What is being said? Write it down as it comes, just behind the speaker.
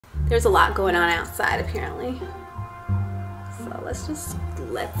there's a lot going on outside apparently. So let's just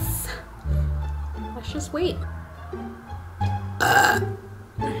wait.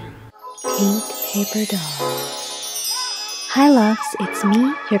 Pink paper doll. Hi loves, it's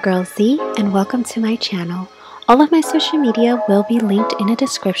me, your girl Z, and welcome to my channel. All of my social media will be linked in the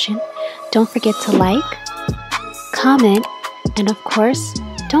description. Don't forget to like, comment, and of course,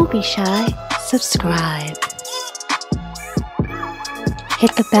 don't be shy, subscribe.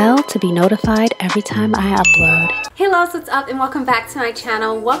 Hit the bell to be notified every time I upload. Hey loves, what's up and welcome back to my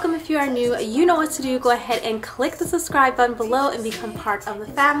channel. Welcome if you are new. You know what to do. Go ahead and click the subscribe button below and become part of the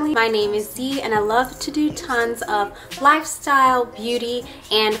family. My name is Z and I love to do tons of lifestyle, beauty,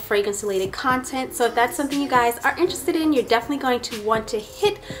 and fragrance related content. So if that's something you guys are interested in, you're definitely going to want to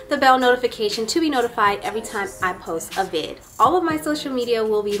hit the bell notification to be notified every time I post a vid. All of my social media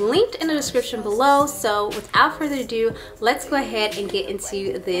will be linked in the description below. So without further ado, let's go ahead and get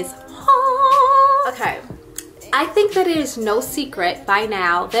into this haul. Okay. I think that it is no secret by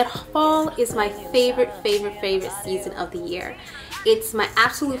now that fall is my favorite season of the year. It's my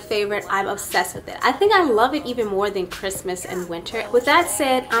absolute favorite. I'm obsessed with it. I think I love it even more than Christmas and winter. With that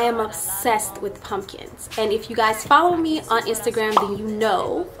said, I am obsessed with pumpkins. And if you guys follow me on Instagram, then you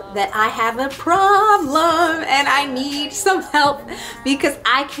know that I have a problem and I need some help because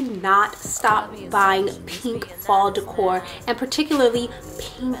I cannot stop buying pink fall decor and particularly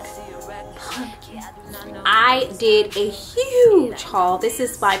pink pumpkins. I did a huge haul. This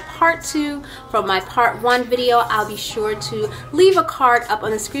is my part 2 from my part 1 video. I'll be sure to leave a card up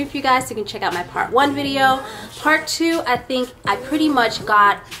on the screen for you guys so you can check out my part 1 video. Part 2, I think I pretty much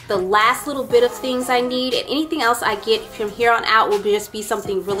got the last little bit of things I need, and anything else I get from here on out will just be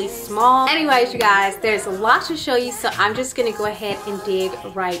something really small. Anyways, you guys, there's a lot to show you, so I'm just gonna go ahead and dig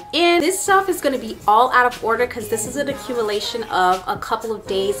right in. This stuff is gonna be all out of order because this is an accumulation of a couple of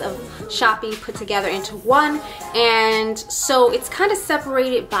days of shopping put together into one, and so it's kind of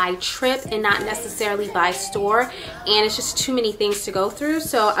separated by trip and not necessarily by store, and it's just too many things to go through.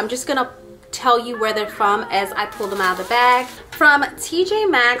 So I'm just gonna tell you where they're from as I pull them out of the bag. From TJ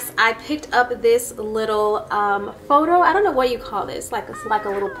Maxx, I picked up this little photo. I don't know what you call this, it's like a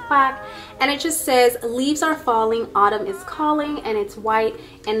little plaque, and it just says leaves are falling, autumn is calling, and it's white,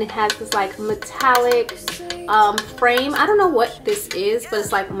 and it has this like metallic frame. I don't know what this is, but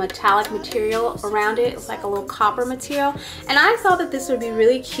it's like metallic material around it. It's like a little copper material, and I thought that this would be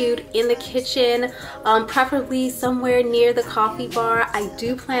really cute in the kitchen, preferably somewhere near the coffee bar. I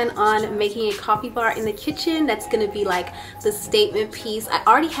do plan on making a coffee bar in the kitchen. That's gonna be like the statement piece. I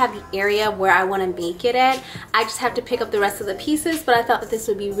already have the area where I want to make it at. I just have to pick up the rest of the pieces, but I thought that this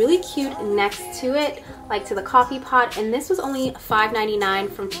would be really cute next to it, like to the coffee pot, and this was only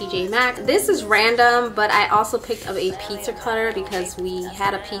 $5.99 from TJ Maxx. This is random, but I also picked up a pizza cutter because we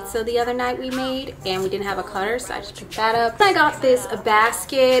had a pizza the other night we made and we didn't have a cutter, so I just picked that up. I got this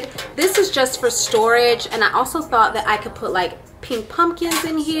basket. This is just for storage, and I also thought that I could put like pink pumpkins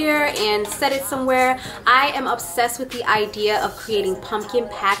in here and set it somewhere. I am obsessed with the idea of creating pumpkin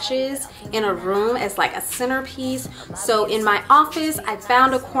patches in a room as like a centerpiece. So in my office, I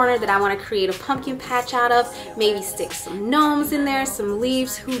found a corner that I want to create a pumpkin patch out of, maybe stick some gnomes in there, some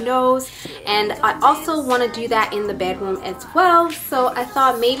leaves, who knows. And I also want to do that in the bedroom as well. So I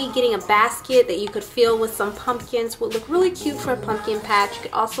thought maybe getting a basket that you could fill with some pumpkins would look really cute for a pumpkin patch. You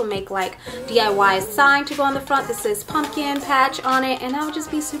could also make like DIY sign to go on the front that says pumpkin patch on it, and that would just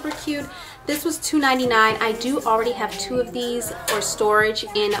be super cute. This was $2.99. I do already have 2 of these for storage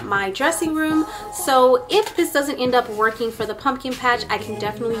in my dressing room, so if this doesn't end up working for the pumpkin patch, I can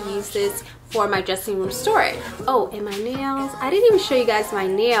definitely use this for my dressing room storage. Oh, and my nails. I didn't even show you guys my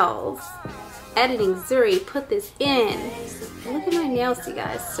nails. Editing Zuri put this in. Look at my nails, you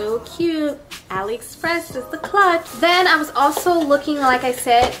guys, so cute. AliExpress is the clutch. Then I was also looking, like I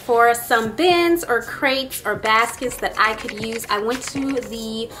said, for some bins or crates or baskets that I could use. I went to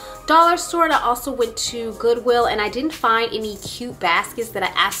the dollar store and I also went to Goodwill, and I didn't find any cute baskets that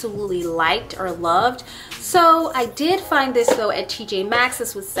I absolutely liked or loved. So I did find this though at TJ Maxx.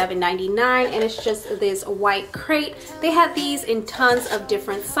 This was $7.99, and it's just this white crate. They had these in tons of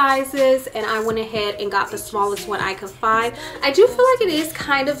different sizes, and I went ahead and got the smallest one I could find. I do feel like it is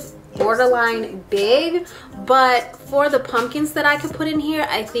kind of borderline big, but for the pumpkins that I could put in here,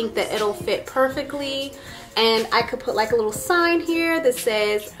 I think that it'll fit perfectly. And I could put like a little sign here that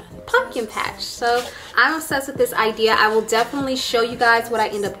says pumpkin patch. So I'm obsessed with this idea. I will definitely show you guys what I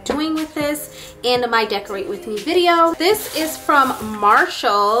end up doing with this in my decorate with me video. This is from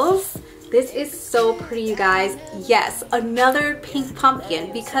Marshall's. This is so pretty, you guys. Yes, another pink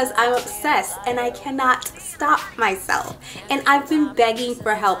pumpkin because I'm obsessed and I cannot stop myself. And I've been begging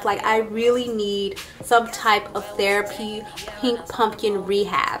for help. Like, I really need some type of therapy, pink pumpkin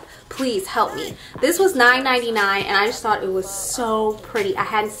rehab. Please help me. This was $9.99 and I just thought it was so pretty. I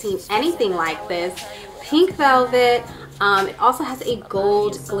hadn't seen anything like this. Pink velvet. It also has a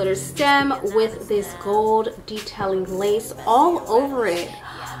gold glitter stem with this gold detailing lace all over it.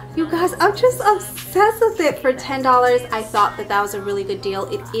 You guys, I'm just obsessed with it. For $10, I thought that that was a really good deal.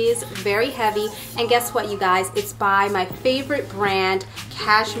 It is very heavy, and guess what, you guys? It's by my favorite brand,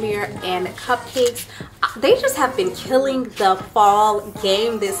 Cashmere and Cupcakes. They just have been killing the fall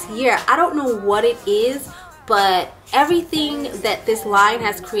game this year. I don't know what it is, but everything that this line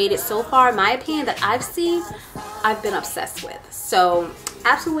has created so far, in my opinion, that I've seen, I've been obsessed with. So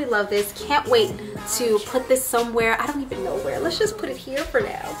absolutely love this. Can't wait to put this somewhere. I don't even know where. Let's just put it here for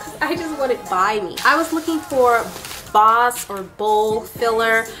now because I just want it by me. I was looking for boss or bowl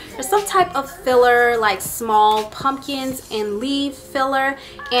filler or some type of filler, like small pumpkins and leaf filler,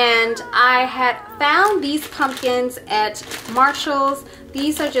 and I had found these pumpkins at Marshall's.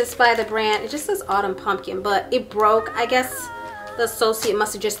 These are just by the brand, it just says Autumn Pumpkin, but it broke. I guess the associate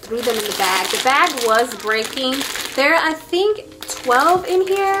must have just threw them in the bag. The bag was breaking. There are, I think, 12 in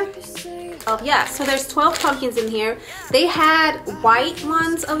here. Oh yeah, so there's 12 pumpkins in here. They had white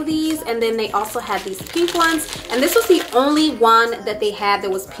ones of these, and then they also had these pink ones, and this was the only one that they had that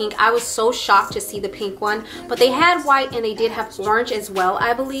was pink. I was so shocked to see the pink one, but they had white and they did have orange as well,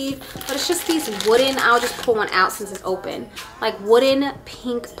 I believe. But it's just these wooden, I'll just pull one out since it's open, like wooden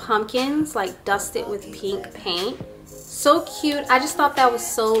pink pumpkins, like dusted with pink paint. So cute. I just thought that was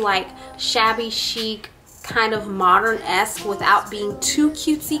so like shabby chic, kind of modern-esque without being too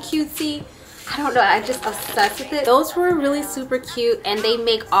cutesy. I don't know, I'm just obsessed with it. Those were really super cute, and they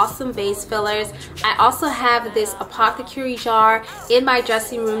make awesome base fillers. I also have this apothecary jar in my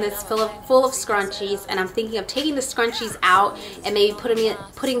dressing room that's full of scrunchies, and I'm thinking of taking the scrunchies out and maybe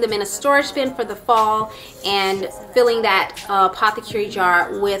putting them in a storage bin for the fall and filling that apothecary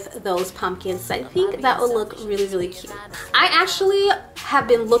jar with those pumpkins. I think that would look really, really cute. I actually have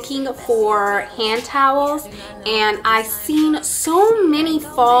been looking for hand towels, and I've seen so many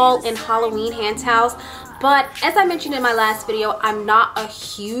fall and Halloween hand towels, but as I mentioned in my last video, I'm not a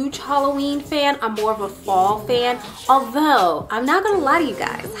huge Halloween fan. I'm more of a fall fan, although I'm not gonna lie to you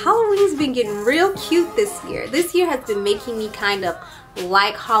guys, Halloween's been getting real cute this year. This year has been making me kind of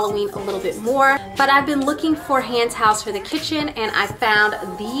like Halloween a little bit more. But I've been looking for hand towels for the kitchen, and I found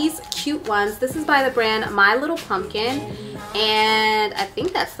these cute ones. This is by the brand My Little Pumpkin, and I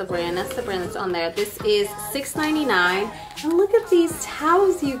think that's the brand that's on there. This is $6.99. And look at these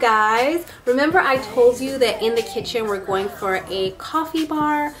towels, you guys. Remember I told you that in the kitchen we're going for a coffee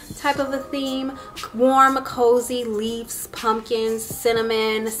bar type of a theme. Warm, cozy leaves, pumpkins,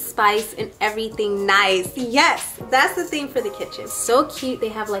 cinnamon, spice, and everything nice. Yes, that's the theme for the kitchen. So cute. They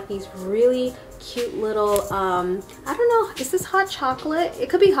have like these really cute little, I don't know, is this hot chocolate? It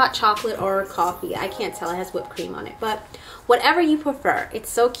could be hot chocolate or coffee. I can't tell. It has whipped cream on it, but whatever you prefer. It's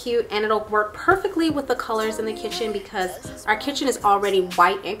so cute, and it'll work perfectly with the colors in the kitchen because our kitchen is already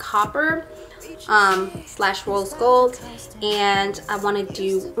white and copper slash rose gold, and I want to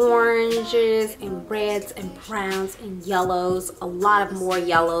do oranges and reds and browns and yellows, a lot of more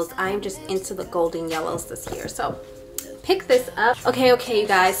yellows. I am just into the golden yellows this year, so pick this up. Okay, you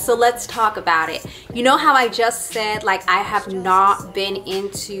guys, so let's talk about it. You know how I just said, like, I have not been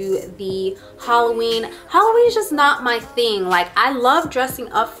into the Halloween. Halloween is just not my thing. Like, I love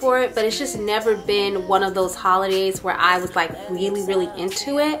dressing up for it, but it's just never been one of those holidays where I was like really, really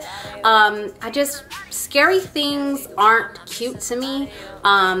into it. Scary things aren't cute to me.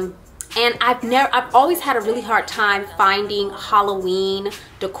 And I've always had a really hard time finding Halloween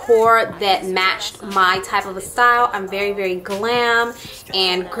decor that matched my type of a style. I'm very, very glam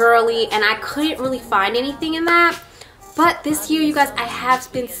and girly, and I couldn't really find anything in that. But this year, you guys, I have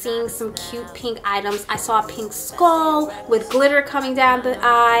been seeing some cute pink items. I saw a pink skull with glitter coming down the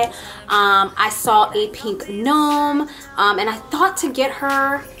eye. I saw a pink gnome, and I thought to get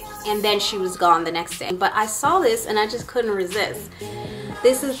her, and then she was gone the next day. But I saw this and I just couldn't resist.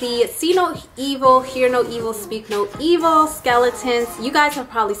 This is the See No Evil, Hear No Evil, Speak No Evil skeletons. You guys have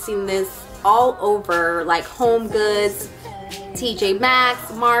probably seen this all over, like Home Goods, TJ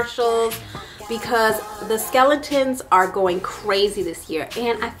Maxx, Marshalls, because the skeletons are going crazy this year.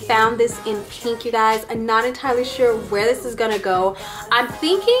 And I found this in pink, you guys. I'm not entirely sure where this is gonna go. I'm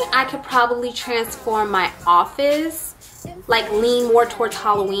thinking I could probably transform my office, like lean more towards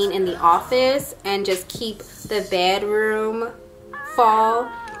Halloween in the office, and just keep the bedroom fall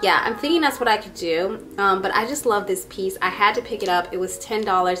yeah, I'm thinking that's what I could do. But I just love this piece. I had to pick it up. It was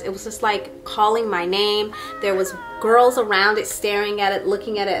 $10. It was just like calling my name. There was girls around it staring at it,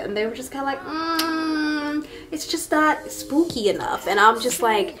 looking at it, and they were just kind of like, it's just not spooky enough. And I'm just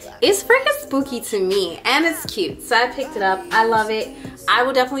like, it's freaking spooky to me, and it's cute. So I picked it up. I love it. I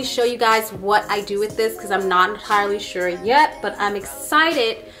will definitely show you guys what I do with this because I'm not entirely sure yet, but I'm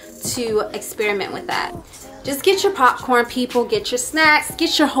excited to experiment with that. Just get your popcorn, people, get your snacks,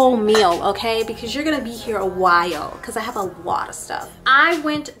 get your whole meal, okay? Because you're gonna be here a while because I have a lot of stuff. I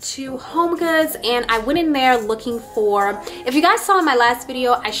went to HomeGoods and I went in there looking for, if you guys saw in my last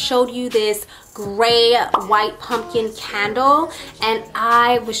video, I showed you this gray white pumpkin candle and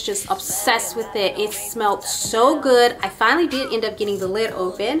I was just obsessed with it. It smelled so good. I finally did end up getting the lid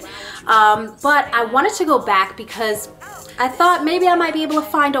open, but I wanted to go back because I thought maybe I might be able to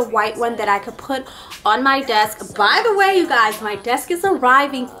find a white one that I could put on my desk. By the way, you guys, my desk is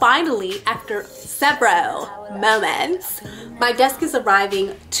arriving finally after several moments. My desk is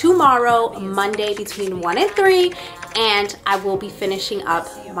arriving tomorrow, Monday, between 1 and 3, and I will be finishing up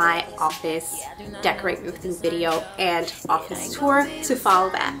my office decorate roofing video and office tour to follow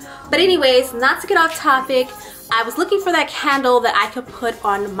that. But anyways, not to get off topic, I was looking for that candle that I could put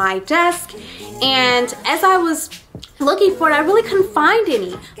on my desk, and as I was looking for it, I really couldn't find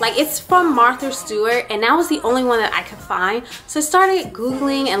any. Like, it's from Martha Stewart and that was the only one that I could find. So I started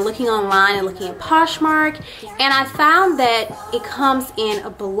Googling and looking online and looking at Poshmark, and I found that it comes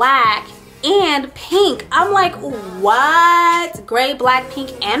in black and pink. I'm like, what? Gray, black,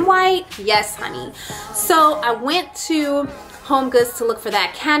 pink, and white? Yes, honey. So I went to HomeGoods to look for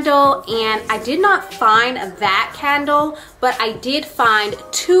that candle, and I did not find that candle, but I did find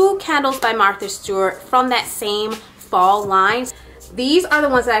 2 candles by Martha Stewart from that same fall line. These are the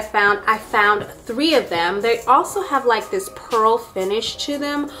ones that I found. I found 3 of them. They also have like this pearl finish to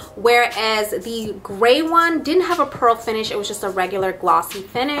them, whereas the gray one didn't have a pearl finish. It was just a regular glossy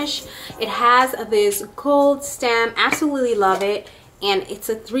finish. It has this gold stem. Absolutely love it. And it's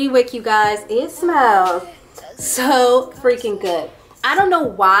a 3-wick, you guys. It smells so freaking good. I don't know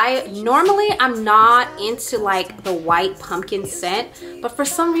why. Normally I'm not into like the white pumpkin scent, but for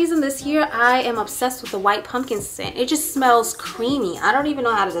some reason this year I am obsessed with the white pumpkin scent. It just smells creamy. I don't even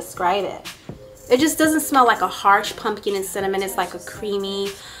know how to describe it. It just doesn't smell like a harsh pumpkin and cinnamon. It's like a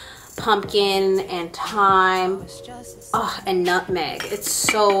creamy pumpkin and thyme, and nutmeg. It's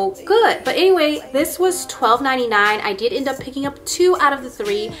so good. But anyway, this was $12.99. I did end up picking up 2 out of the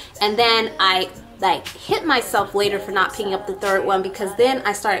 3, and then I like hit myself later for not picking up the 3rd one because then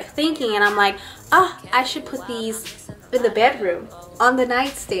I started thinking and I'm like, I should put these in the bedroom on the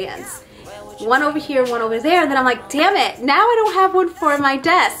nightstands. One over here, one over there, and then I'm like, damn it, now I don't have one for my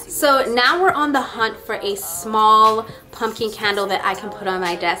desk. So now we're on the hunt for a small pumpkin candle that I can put on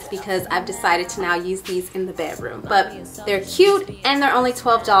my desk because I've decided to now use these in the bedroom. But they're cute and they're only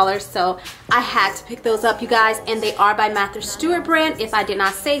 $12, so I had to pick those up, you guys, and they are by Martha Stewart brand, if I did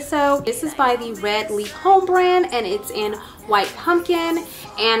not say so. This is by the Red Leaf Home brand, and it's in white pumpkin.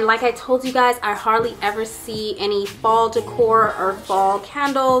 And like I told you guys, I hardly ever see any fall decor or fall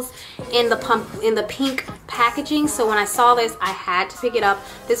candles in the pink packaging. So when I saw this, I had to pick it up.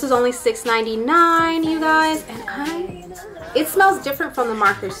 This was only $6.99, you guys, and it smells different from the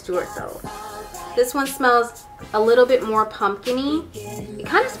Martha Stewart though. This one smells a little bit more pumpkin-y. It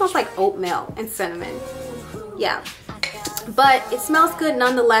kind of smells like oatmeal and cinnamon. Yeah. But it smells good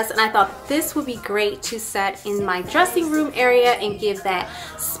nonetheless, and I thought this would be great to set in my dressing room area and give that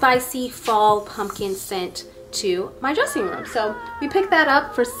spicy fall pumpkin scent to my dressing room. So we picked that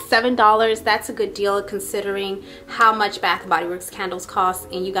up for $7. That's a good deal considering how much Bath & Body Works candles cost,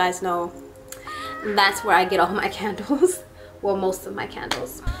 and you guys know that's where I get all my candles. Well, most of my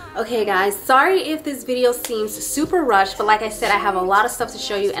candles. Okay guys, sorry if this video seems super rushed, but like I said, I have a lot of stuff to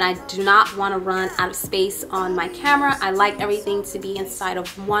show you and I do not want to run out of space on my camera. I like everything to be inside of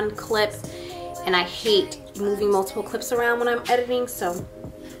one clip, and I hate moving multiple clips around when I'm editing, so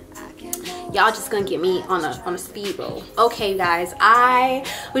y'all just gonna get me on a speed roll. Okay guys, I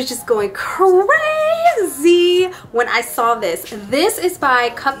was just going crazy when I saw this. This is by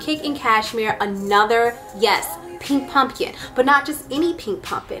Cupcake and Cashmere, another, yes, pink pumpkin, but not just any pink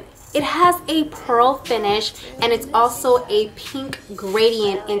pumpkin. It has a pearl finish, and it's also a pink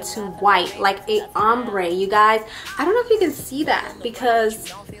gradient into white, like a ombre, you guys. I don't know if you can see that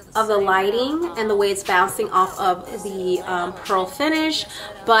because of the lighting and the way it's bouncing off of the pearl finish,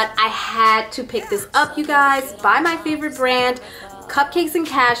 but I had to pick this up, you guys, by my favorite brand, cupcakes and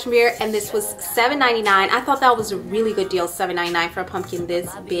cashmere, and this was $7.99. I thought that was a really good deal, $7.99 for a pumpkin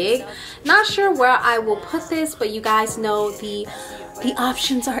this big. Not sure where I will put this, but you guys know the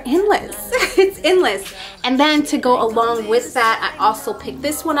options are endless. It's endless. And then to go along with that, I also picked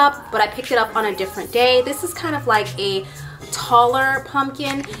this one up, but I picked it up on a different day. This is kind of like a taller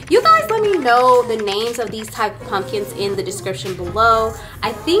pumpkin. You guys let me know the names of these type of pumpkins in the description below.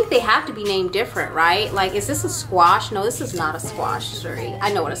 I think they have to be named different, right? Like, is this a squash? No, this is not a squash. Sorry,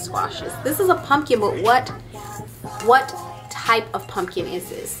 I know what a squash is. This is a pumpkin, but what type of pumpkin is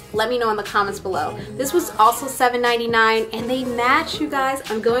this? Let me know in the comments below. This was also $7.99, and they match, you guys.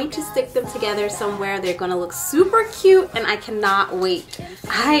 I'm going to stick them together somewhere. They're gonna look super cute, and I cannot wait.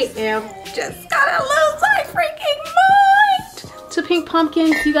 I am just gonna lose my freaking mind to pink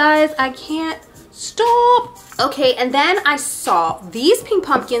pumpkins, you guys. I can't stop. Okay, and then I saw these pink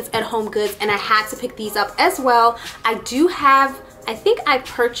pumpkins at Home Goods, and I had to pick these up as well. I do have, I think I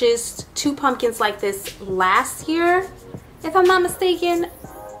purchased 2 pumpkins like this last year, if I'm not mistaken.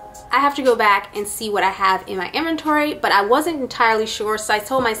 I have to go back and see what I have in my inventory, but I wasn't entirely sure, so I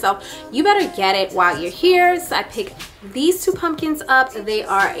told myself, you better get it while you're here. So I picked these 2 pumpkins up. They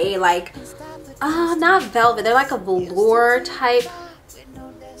are a like, not velvet, they're like a velour type,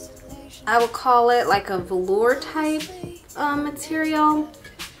 I would call it like a velour type material.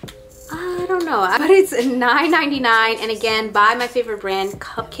 I don't know, but it's $9.99, and again, by my favorite brand,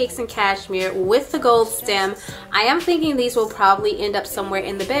 Cupcakes and Cashmere, with the gold stem. I am thinking these will probably end up somewhere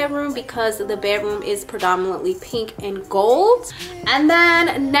in the bedroom because the bedroom is predominantly pink and gold. And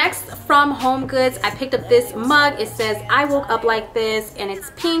then next from Home Goods, I picked up this mug. It says, I woke up like this, and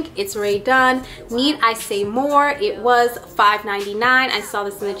it's pink. It's already done. Need I say more? It was $5.99. I saw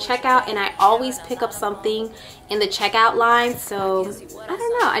this in the checkout, and I always pick up something in the checkout line, so I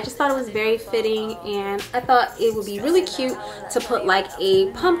don't know, I just thought it was very fitting, and I thought it would be really cute to put like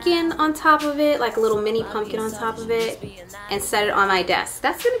a pumpkin on top of it, like a little mini pumpkin on top of it, and set it on my desk.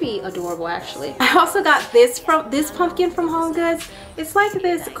 That's gonna be adorable, actually. I also got this pumpkin from Home Goods. It's like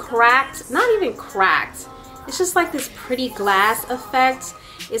this cracked, not even cracked, it's just like this pretty glass effect.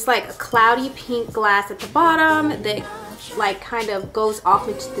 It's like a cloudy pink glass at the bottom that like kind of goes off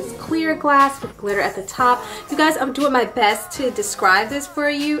into this clear glass with glitter at the top. You guys, I'm doing my best to describe this for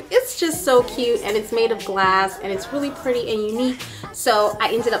you. It's just so cute, and it's made of glass, and it's really pretty and unique, so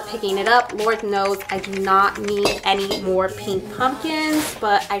I ended up picking it up. Lord knows I do not need any more pink pumpkins,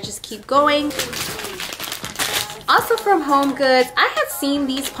 but I just keep going. Also from Home Goods, I had seen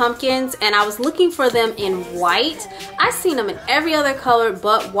these pumpkins and I was looking for them in white. I've seen them in every other color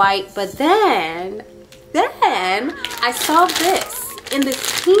but white, but then I saw this in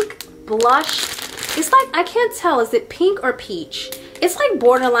this pink blush. It's like, I can't tell, is it pink or peach? It's like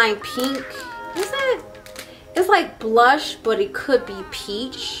borderline pink. Is it? It's like blush, but it could be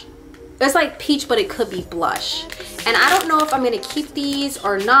peach. It's like peach, but it could be blush. And I don't know if I'm gonna keep these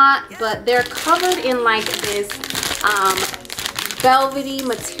or not, but they're covered in like this velvety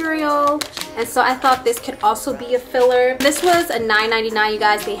material, and so I thought this could also be a filler. This was a $9.99, you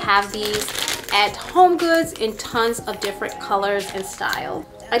guys. They have these at Home Goods in tons of different colors and styles.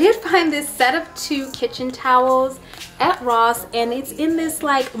 I did find this set of 2 kitchen towels at Ross, and it's in this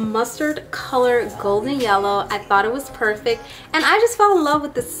like mustard color golden yellow. I thought it was perfect, and I just fell in love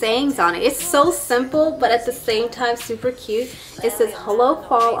with the sayings on it. It's so simple, but at the same time super cute. It says hello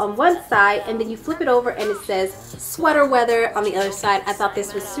fall on one side, and then you flip it over and it says sweater weather on the other side. I thought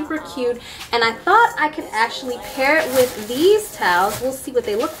this was super cute, and I thought I could actually pair it with these towels. We'll see what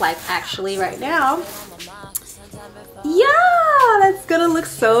they look like actually right now. Yeah, that's gonna look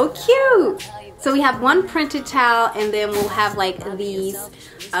so cute. So we have one printed towel, and then we'll have like these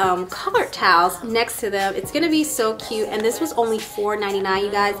colored towels next to them. It's gonna be so cute, and this was only $4.99,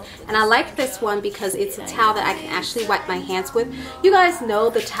 you guys. And I like this one because it's a towel that I can actually wipe my hands with. You guys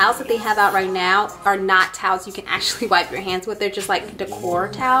know the towels that they have out right now are not towels you can actually wipe your hands with. They're just like decor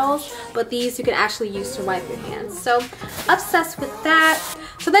towels, but these you can actually use to wipe your hands. So obsessed with that.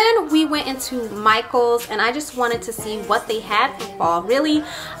 So then we went into Michael's, and I just wanted to see what they had for fall. Really,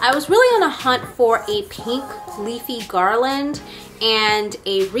 I was really on a hunt for a pink leafy garland and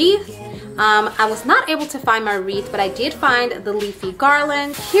a wreath. I was not able to find my wreath, but I did find the leafy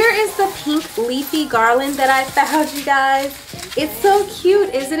garland. Here is the pink leafy garland that I found, you guys. It's so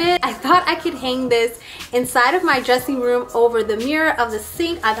cute, isn't it? I thought I could hang this inside of my dressing room over the mirror of the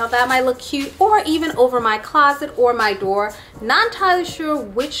sink. I thought that might look cute, or even over my closet or my door. Not entirely sure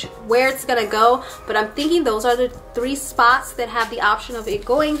where it's gonna go, but I'm thinking those are the 3 spots that have the option of it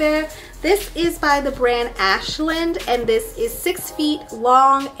going there. This is by the brand Ashland, and this is 6 feet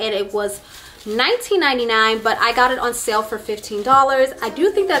long, and it was $19.99, but I got it on sale for $15. I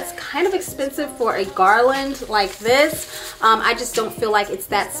do think that's kind of expensive for a garland like this. I just don't feel like it's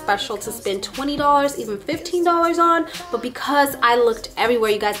that special to spend $20, even $15 on. But because I looked everywhere,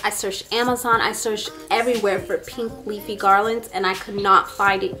 you guys, I searched Amazon, I searched everywhere for pink leafy garlands, and I could not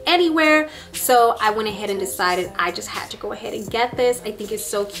find it anywhere. So I went ahead and decided I just had to go ahead and get this. I think it's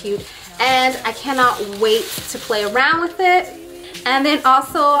so cute, and I cannot wait to play around with it. And then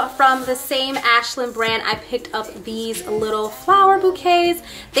also from the same Ashland brand, I picked up these little flower bouquets.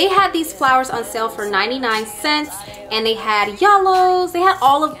 They had these flowers on sale for 99 cents, and they had yellows. They had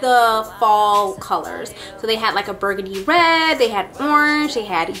all of the fall colors. So they had like a burgundy red, they had orange, they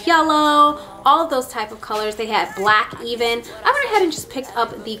had yellow, all of those type of colors. They had black even. I went ahead and just picked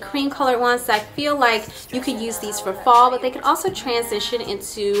up the cream colored ones. So I feel like you could use these for fall, but they could also transition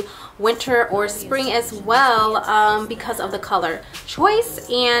into winter or spring as well, because of the color choice.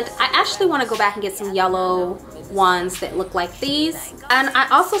 And I actually want to go back and get some yellow ones that look like these. And I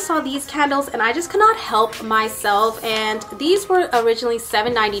also saw these candles, and I just could not help myself, and these were originally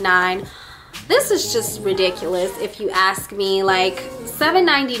 $7.99. This is just ridiculous if you ask me. Like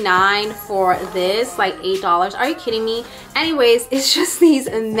 $7.99 for this, like $8. Are you kidding me? Anyways, it's just these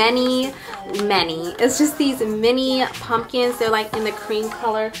it's just these mini pumpkins. They're like in the cream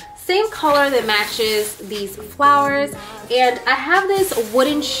color, same color that matches these flowers. And I have this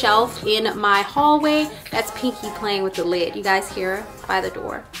wooden shelf in my hallway. That's Pinky playing with the lid. You guys hear by the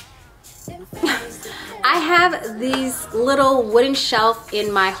door. I have these little wooden shelf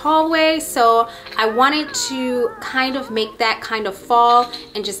in my hallway, so I wanted to kind of make that kind of fall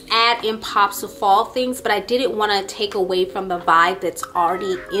and just add in pops of fall things, but I didn't want to take away from the vibe that's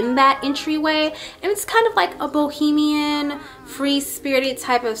already in that entryway. And it's kind of like a bohemian, free-spirited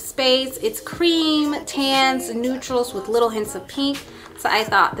type of space. It's cream, tans, neutrals with little hints of pink. So I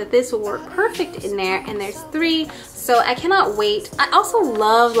thought that this would work perfect in there, and there's 3. So I cannot wait. I also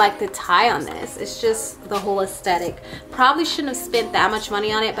love like the tie on this. It's just the whole aesthetic. Probably shouldn't have spent that much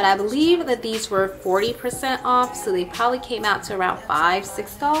money on it, but I believe that these were 40% off, so they probably came out to around $5,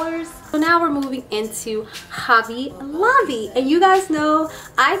 $6. So now we're moving into Hobby Lobby, and you guys know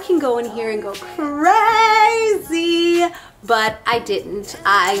I can go in here and go crazy, but I didn't.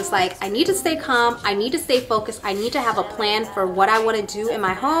 I was like, I need to stay calm, I need to stay focused, I need to have a plan for what I want to do in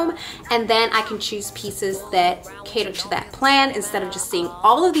my home, and then I can choose pieces that cater to that plan instead of just seeing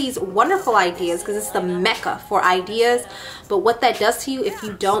all of these wonderful ideas, because it's the mecca for ideas. But what that does to you if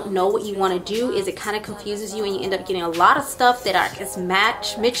you don't know what you want to do is it kind of confuses you, and you end up getting a lot of stuff that are just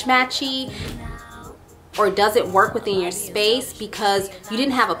mismatchy, or doesn't work within your space because you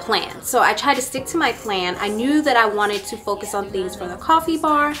didn't have a plan. So I tried to stick to my plan. I knew that I wanted to focus on things for the coffee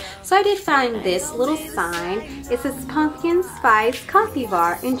bar, so I did find this little sign. It says pumpkin spice coffee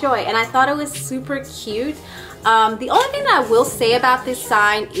bar, enjoy, and I thought it was super cute. The only thing that I will say about this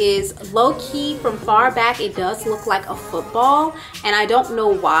sign is low-key from far back it does look like a football, and I don't know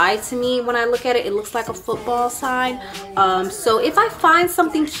why. To me, when I look at it, it looks like a football sign. So if I find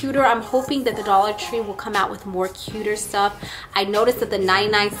something cuter, I'm hoping that the Dollar Tree will come out with more cuter stuff. I noticed that the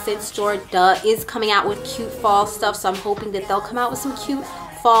 99-cent store is coming out with cute fall stuff, so I'm hoping that they'll come out with some cute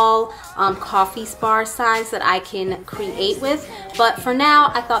fall coffee bar signs that I can create with. But for now,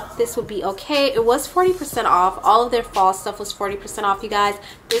 I thought this would be okay. It was 40% off. All of their fall stuff was 40% off, you guys.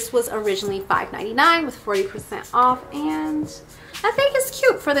 This was originally $5.99 with 40% off, and I think it's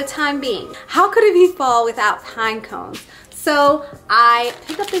cute for the time being. How could it be fall without pine cones? So I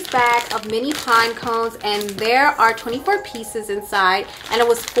picked up this bag of mini pine cones, and there are 24 pieces inside, and it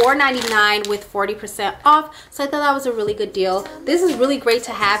was $4.99 with 40% off. So I thought that was a really good deal. This is really great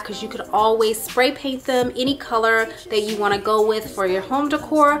to have because you could always spray paint them any color that you want to go with for your home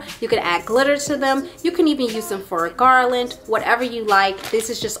decor. You could add glitter to them. You can even use them for a garland, whatever you like. This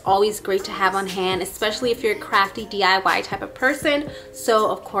is just always great to have on hand, especially if you're a crafty DIY type of person.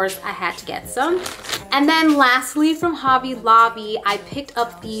 So of course I had to get some. And then lastly, from Hobby Lobby, I picked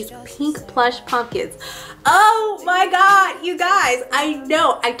up these pink plush pumpkins. Oh my god, you guys, I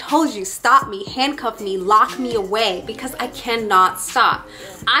know, I told you, stop me, handcuff me, lock me away, because I cannot stop.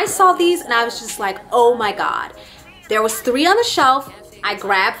 I saw these and I was just like, oh my god. There was 3 on the shelf. I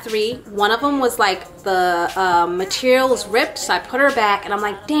grabbed 3. One of them was like the material was ripped, so I put her back, and I'm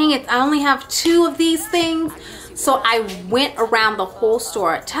like, dang it, I only have 2 of these things. So I went around the whole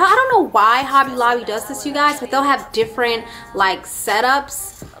store. I don't know why Hobby Lobby does this, you guys, but they'll have different like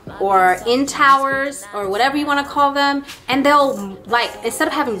setups or in towers or whatever you want to call them, and they'll, like, instead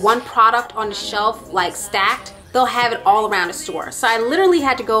of having one product on the shelf like stacked, they'll have it all around the store. So I literally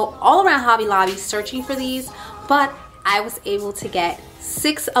had to go all around Hobby Lobby searching for these, but I was able to get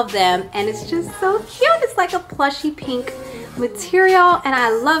 6 of them, and it's just so cute. It's like a plushy pink material and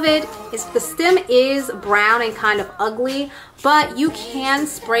I love it. The stem is brown and kind of ugly, but you can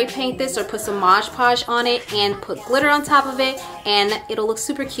spray paint this or put some Mod Podge on it and put glitter on top of it and it'll look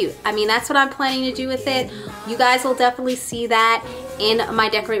super cute. I mean, that's what I'm planning to do with it. You guys will definitely see that in my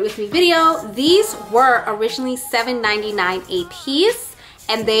Decorate With Me video. These were originally $7.99 a piece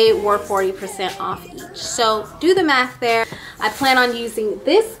and they were 40% off each. So do the math there. I plan on using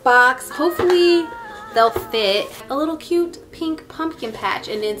this box. Hopefully they'll fit a little cute pink pumpkin patch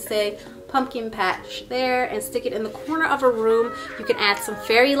and then say pumpkin patch there and stick it in the corner of a room. You can add some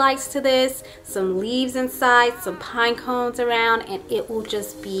fairy lights to this, some leaves inside, some pine cones around, and it will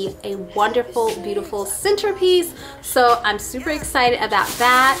just be a wonderful, beautiful centerpiece. So I'm super excited about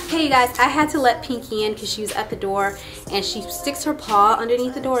that. Hey you guys, I had to let Pinky in because she was at the door and she sticks her paw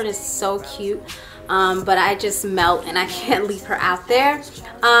underneath the door and it's so cute. But I just melt and I can't leave her out there.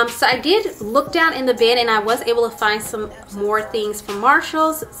 So I did look down in the bin and I was able to find some more things from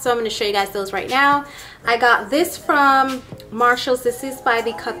Marshall's. So I'm going to show you guys those right now. I got this from Marshall's. This is by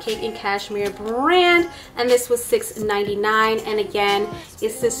the Cupcake and Cashmere brand and this was $6.99. And again,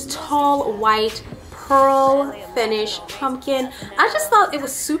 it's this tall white pearl finish pumpkin. I just thought it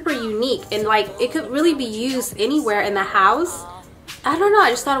was super unique and like it could really be used anywhere in the house. I don't know, I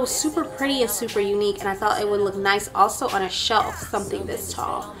just thought it was super pretty and super unique and I thought it would look nice also on a shelf, something this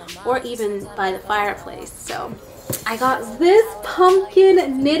tall, or even by the fireplace. So I got this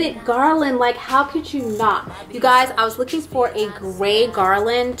pumpkin knitted garland. Like, how could you not? You guys, I was looking for a gray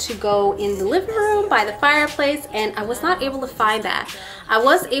garland to go in the living room by the fireplace and I was not able to find that. I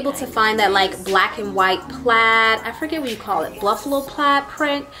was able to find that like black and white plaid, I forget what you call it, buffalo plaid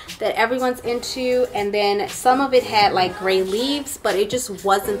print that everyone's into, and then some of it had like gray leaves, but it just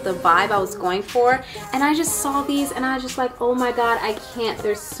wasn't the vibe I was going for. And I just saw these and I was just like, oh my god, I can't,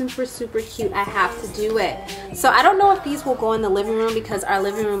 they're super cute, I have to do it. So I don't know if these will go in the living room because our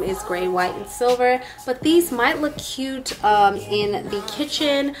living room is gray, white, and silver, but these might look cute in the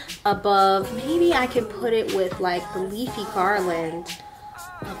kitchen above. Maybe I can put it with like the leafy garland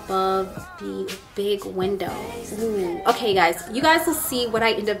above the big window. Ooh. Okay guys, you guys will see what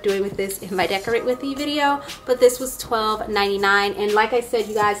I end up doing with this in my Decorate With Me video, but this was $12.99 and like I said,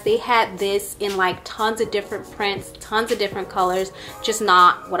 you guys, they had this in like tons of different prints, tons of different colors, just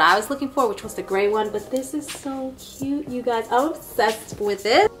not what I was looking for, which was the gray one. But this is so cute, you guys. I'm obsessed with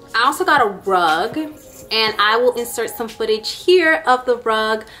it. I also got a rug and I will insert some footage here of the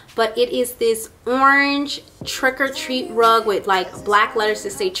rug, but it is this orange trick-or-treat rug with like black letters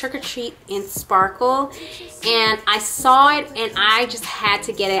that say trick-or-treat in sparkle, and I saw it and I just had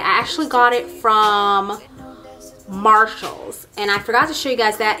to get it. I actually got it from Marshall's and I forgot to show you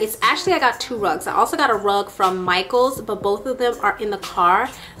guys that it's actually, I got 2 rugs. I also got a rug from Michael's, but both of them are in the car,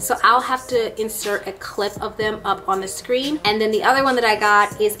 so I'll have to insert a clip of them up on the screen. And then the other one that I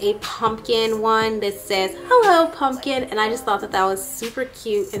got is a pumpkin one that says hello pumpkin, and I just thought that that was super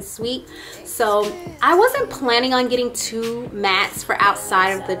cute and sweet. So I wasn't planning on getting 2 mats for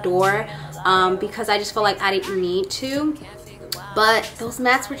outside of the door because I just felt like I didn't need to. But those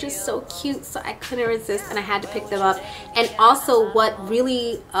mats were just so cute, so I couldn't resist and I had to pick them up. And also what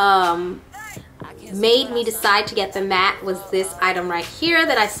really made me decide to get the mat was this item right here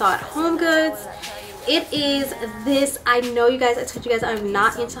that I saw at Home Goods. It is this, I know you guys, I told you guys I'm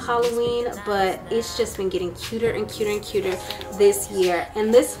not into Halloween, but it's just been getting cuter and cuter and cuter this year.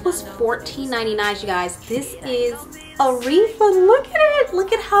 And this was $14.99, you guys. This is a wreath, but look at it.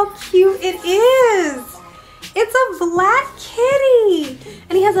 Look at how cute it is. It's a black kitty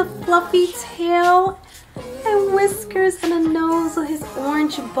and he has a fluffy tail and whiskers and a nose with his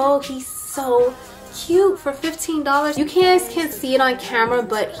orange bow. He's so cute for $15. You guys can't see it on camera,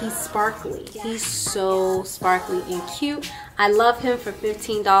 but he's sparkly. He's so sparkly and cute. I love him for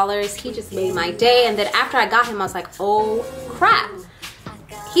 $15. He just made my day. And then after I got him, I was like, oh crap,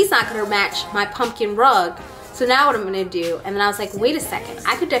 he's not gonna match my pumpkin rug. So now what I'm gonna do, and then I was like, wait a second,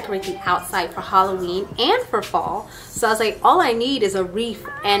 I could decorate the outside for Halloween and for fall. So I was like, all I need is a wreath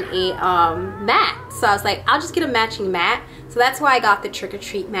and a mat. So I was like, I'll just get a matching mat. So that's why I got the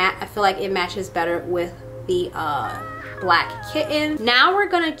trick-or-treat mat. I feel like it matches better with the black kitten. Now we're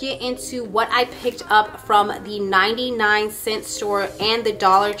gonna get into what I picked up from the 99-cent store and the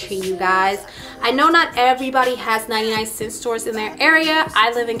Dollar Tree, you guys. I know not everybody has 99-cent stores in their area.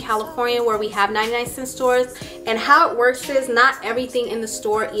 I live in California where we have 99-cent stores, and how it works is not everything in the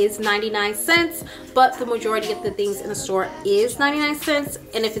store is 99 cents, but the majority of the things in the store is 99 cents,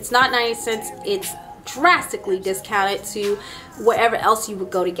 and if it's not 99 cents, it's drastically discounted to wherever else you would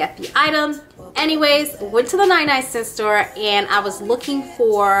go to get the item. Anyways, went to the 99-cent store and I was looking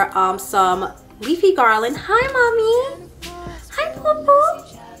for some leafy garland. Hi, mommy. Hi, Poo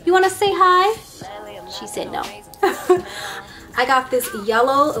Poo. You want to say hi? She said no. I got this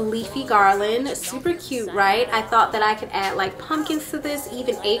yellow leafy garland, super cute, right? I thought that I could add like pumpkins to this,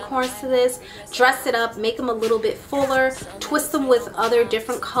 even acorns to this, dress it up, make them a little bit fuller, twist them with other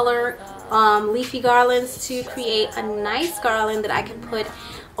different color leafy garlands to create a nice garland that I can put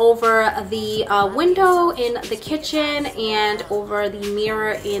over the window in the kitchen and over the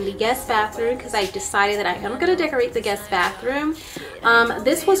mirror in the guest bathroom, because I decided that I am going to decorate the guest bathroom.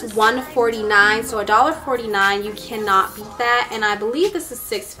 This was $1.49, so $1.49, you cannot beat that. And I believe this is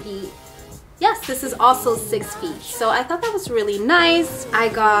 6 feet. Yes, this is also 6 feet. So I thought that was really nice. I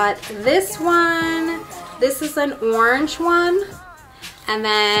got this one. This is an orange one. And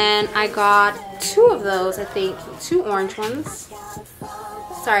then I got 2 of those, I think, 2 orange ones.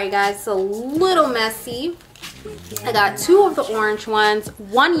 Sorry guys, it's a little messy. I got 2 of the orange ones,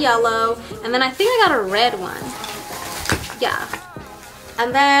 1 yellow, and then I think I got a red one. Yeah.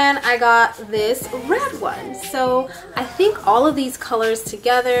 And then I got this red one. So I think all of these colors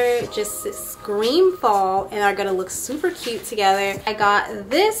together just scream fall and are gonna look super cute together. I got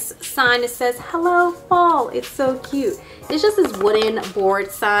this sign that says hello fall. It's so cute. It's just this wooden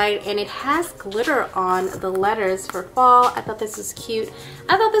board sign and it has glitter on the letters for fall. I thought this was cute.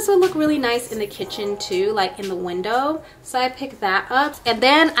 I thought this would look really nice in the kitchen too, like in the window. So I picked that up. And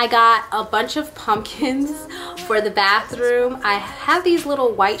then I got a bunch of pumpkins for the bathroom. I have these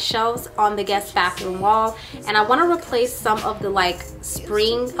little white shelves on the guest bathroom wall and I want to replace some of the like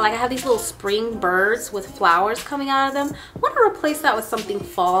spring, like I have these little spring birds with flowers coming out of them. I want to replace that with something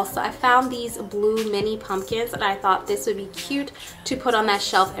fall. So I found these blue mini pumpkins and I thought this would be cute to put on that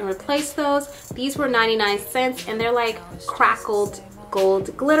shelf and replace those. These were 99 cents and they're like crackled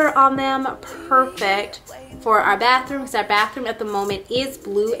gold glitter on them. Perfect for our bathroom because our bathroom at the moment is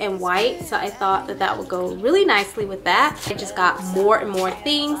blue and white, so I thought that that would go really nicely with that. I just got more and more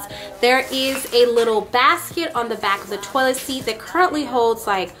things. There is a little basket on the back of the toilet seat that currently holds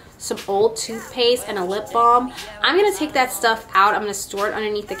like some old toothpaste and a lip balm. I'm gonna take that stuff out. I'm gonna store it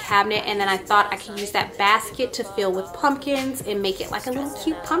underneath the cabinet, and then I thought I could use that basket to fill with pumpkins and make it like a little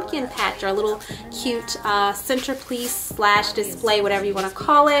cute pumpkin patch or a little cute centerpiece slash display, whatever you want to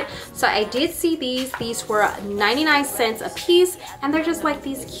call it. So I did see these. These were 99 cents a piece, and they're just like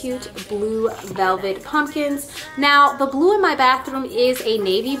these cute blue velvet pumpkins. Now the blue in my bathroom is a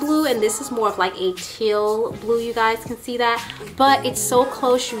navy blue, and this is more of like a teal blue. You guys can see that, but it's so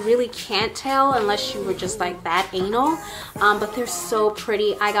close you really can't tell unless you were just like that anal. But they're so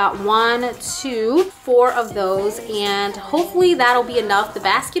pretty. I got 1, 2, 4 of those, and hopefully that'll be enough. The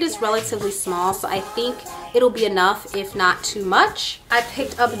basket is relatively small, so I think it'll be enough, if not too much. I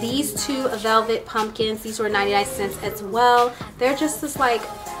picked up these 2 velvet pumpkins. These were 99 cents as well. They're just this like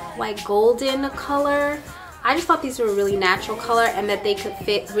golden color. I just thought these were a really natural color and that they could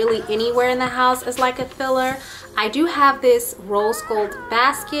fit really anywhere in the house as like a filler. I do have this rose gold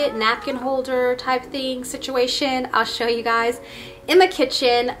basket, napkin holder type thing situation. I'll show you guys in the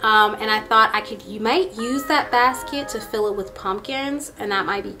kitchen, and I thought you might use that basket to fill it with pumpkins, and that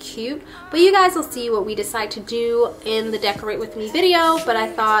might be cute. But you guys will see what we decide to do in the Decorate With Me video, but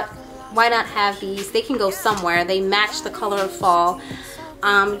I thought, why not have these? They can go somewhere. They match the color of fall.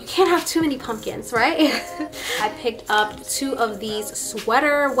 You can't have too many pumpkins, right? I picked up 2 of these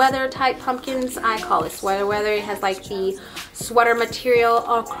sweater weather type pumpkins. I call it sweater weather. It has like the sweater material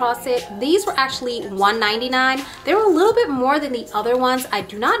across it. These were actually $1.99. They were a little bit more than the other ones. I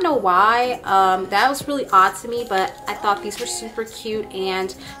do not know why. That was really odd to me, but I thought these were super cute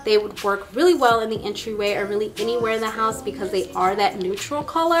and they would work really well in the entryway or really anywhere in the house because they are that neutral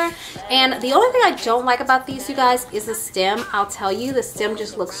color. And the only thing I don't like about these, you guys, is the stem. I'll tell you, the stem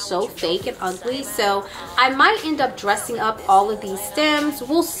just looks so fake and ugly. So I might end up dressing up all of these stems.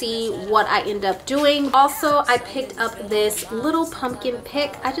 We'll see what I end up doing. Also, I picked up this little pumpkin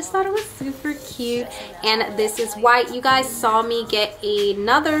pick. I just thought it was super cute, and this is white. You guys saw me get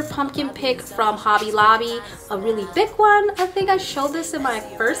another pumpkin pick from Hobby Lobby, a really big one. I think I showed this in my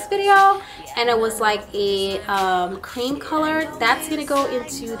first video, and it was like a cream color. That's gonna go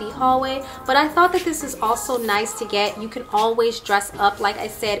into the hallway, but I thought that this is also nice to get. You can always dress up, like I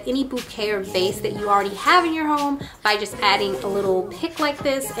said, any bouquet or vase that you already have in your home by just adding a little pick like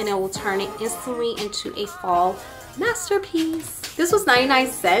this, and it will turn it instantly into a fall masterpiece. This was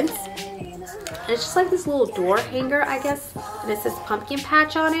 99 cents. And it's just like this little door hanger, I guess. and it says pumpkin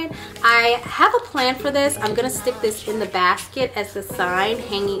patch on it. I have a plan for this. I'm gonna stick this in the basket as the sign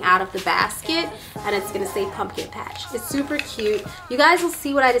hanging out of the basket, and it's gonna say pumpkin patch. It's super cute. You guys will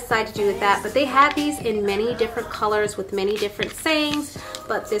see what I decide to do with that, but they have these in many different colors with many different sayings,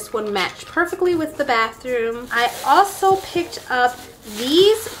 but this one matched perfectly with the bathroom. I also picked up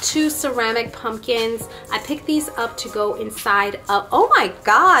these two ceramic pumpkins. I picked these up to go inside of, oh my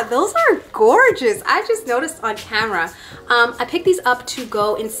god, those are gorgeous. I just noticed on camera. I picked these up to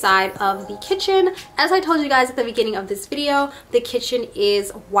go inside of the kitchen. As I told you guys at the beginning of this video, the kitchen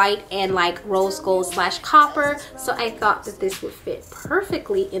is white and like rose gold slash copper, so I thought that this would fit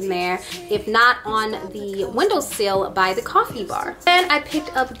perfectly in there, if not on the windowsill by the coffee bar. Then I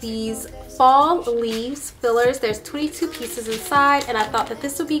picked up these fall leaves fillers. There's 22 pieces inside, and I thought that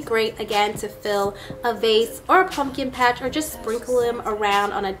this would be great again to fill a vase or a pumpkin patch, or just sprinkle them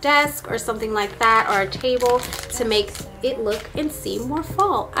around on a desk or something like that, or a table, to make it look and seem more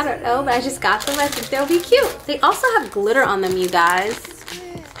fall. I don't know, but I just got them. I think they'll be cute. They also have glitter on them, you guys.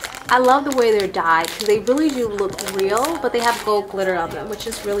 I love the way they're dyed because they really do look real, but they have gold glitter on them, which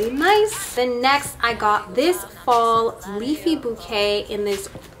is really nice. Then next I got this fall leafy bouquet in this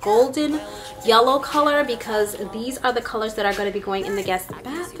golden yellow color, because these are the colors that are going to be going in the guest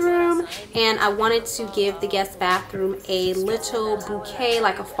bathroom, and I wanted to give the guest bathroom a little bouquet,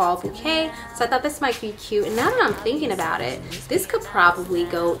 like a fall bouquet, so I thought this might be cute. And now that I'm thinking about it, this could probably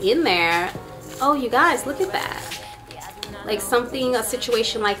go in there. Oh, you guys, look at that. Like something, a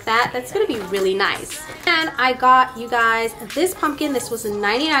situation like that, that's gonna be really nice. And I got you guys this pumpkin. This was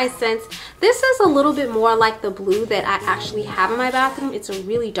 99 cents. This is a little bit more like the blue that I actually have in my bathroom. It's a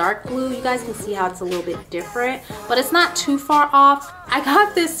really dark blue. You guys can see how it's a little bit different, but it's not too far off. I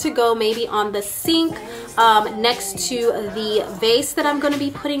got this to go maybe on the sink next to the vase that I'm going to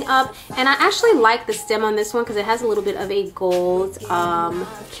be putting up. And I actually like the stem on this one because it has a little bit of a gold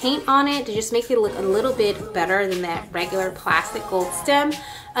paint on it to just make it look a little bit better than that regular plastic gold stem.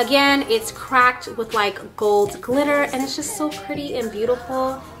 Again, it's cracked with like gold glitter, and it's just so pretty and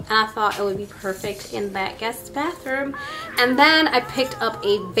beautiful, and I thought it would be perfect in that guest bathroom. And then I picked up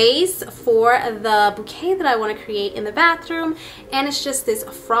a vase for the bouquet that I want to create in the bathroom, and it's just this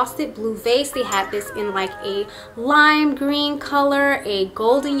frosted blue vase. They had this in like a lime green color, a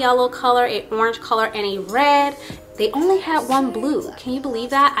golden yellow color, a orange color, and a red. They only had one blue. Can you believe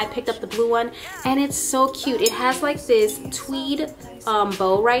that? I picked up the blue one, and it's so cute. It has like this tweed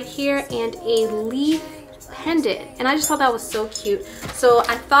bow right here and a leaf pendant, and I just thought that was so cute. So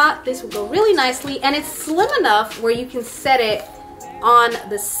I thought this would go really nicely, and it's slim enough where you can set it on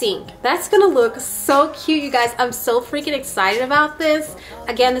the sink. That's gonna look so cute, you guys. I'm so freaking excited about this.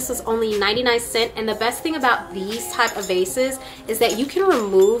 Again, this was only 99 cents, and the best thing about these type of vases is that you can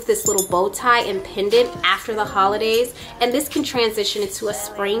remove this little bow tie and pendant after the holidays, and this can transition into a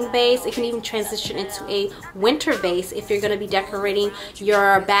spring vase. It can even transition into a winter vase if you're gonna be decorating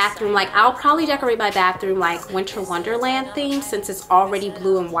your bathroom. Like, I'll probably decorate my bathroom like Winter Wonderland theme, since it's already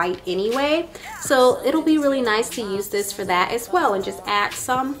blue and white anyway. So it'll be really nice to use this for that as well, and just add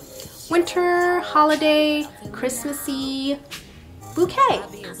some winter, holiday, Christmassy bouquet.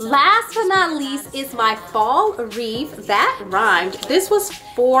 Last but not least is my fall wreath. That rhymed. This was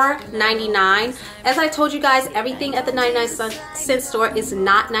 $4.99. As I told you guys, everything at the 99-cent store is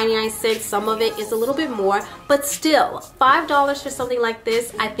not 99 cents. Some of it is a little bit more, but still $5 for something like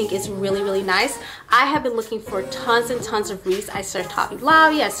this I think is really, really nice. I have been looking for tons and tons of wreaths. I searched Hobby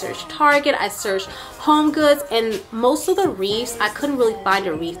Lobby, I searched Target, I searched Home Goods, and most of the wreaths, I couldn't really find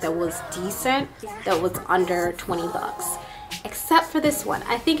a wreath that was decent, that was under 20 bucks. Except for this one.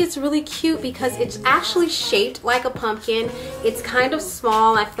 I think it's really cute because it's actually shaped like a pumpkin. It's kind of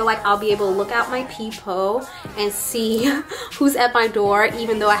small. I feel like I'll be able to look out my peephole and see who's at my door,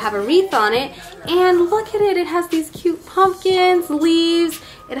 even though I have a wreath on it. And look at it. It has these cute pumpkins, leaves.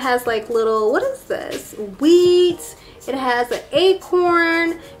 It has like little, what is this? Wheat. It has an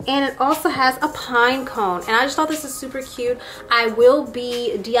acorn, and it also has a pine cone, and I just thought this is super cute. I will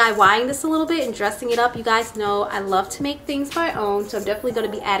be DIYing this a little bit and dressing it up. You guys know I love to make things my own, so I'm definitely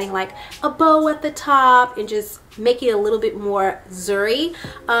going to be adding like a bow at the top and just make it a little bit more zuri.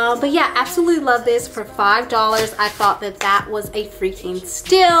 But yeah, absolutely love this for $5. I thought that that was a freaking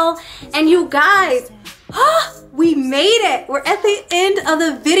steal. And you guys, we made it. We're at the end of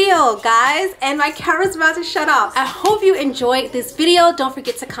the video, guys, and my camera's about to shut off. I hope you enjoyed this video. Don't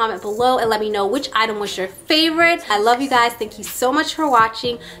forget to comment below and let me know which item was your favorite. I love you guys. Thank you so much for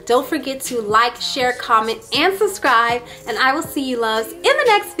watching. Don't forget to like, share, comment, and subscribe, and I will see you loves in the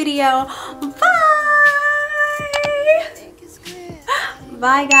next video. Bye.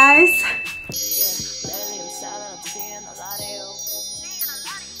 Bye, guys.